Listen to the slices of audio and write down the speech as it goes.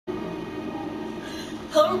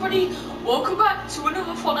Hello everybody, welcome back to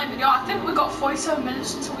another Fortnite video. I think we've got 47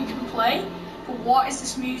 minutes until we can play, but what is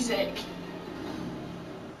this music?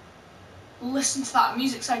 Listen to that,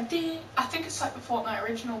 music's like, I think it's like the Fortnite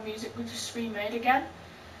original music we just remade again.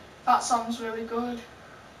 That sounds really good.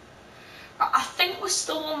 I think we're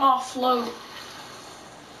still on our float.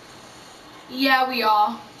 Yeah, we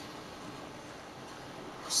are.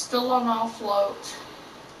 Still on our float.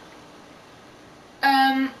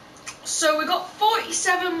 So we got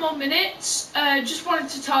 47 more minutes. Just wanted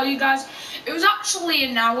to tell you guys, it was actually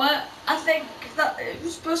an hour. I think that it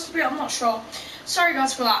was supposed to be, I'm not sure. Sorry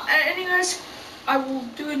guys for that. Anyways, I will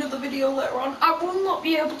do another video later on. I will not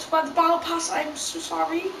be able to buy the battle pass, I'm so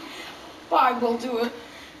sorry. But I will do a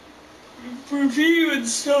review and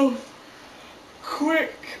stuff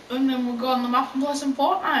quick. And then we'll go on the map and play some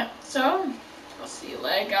Fortnite. So, I'll see you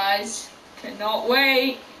later guys. Cannot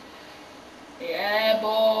wait. Yeah,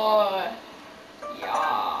 boy.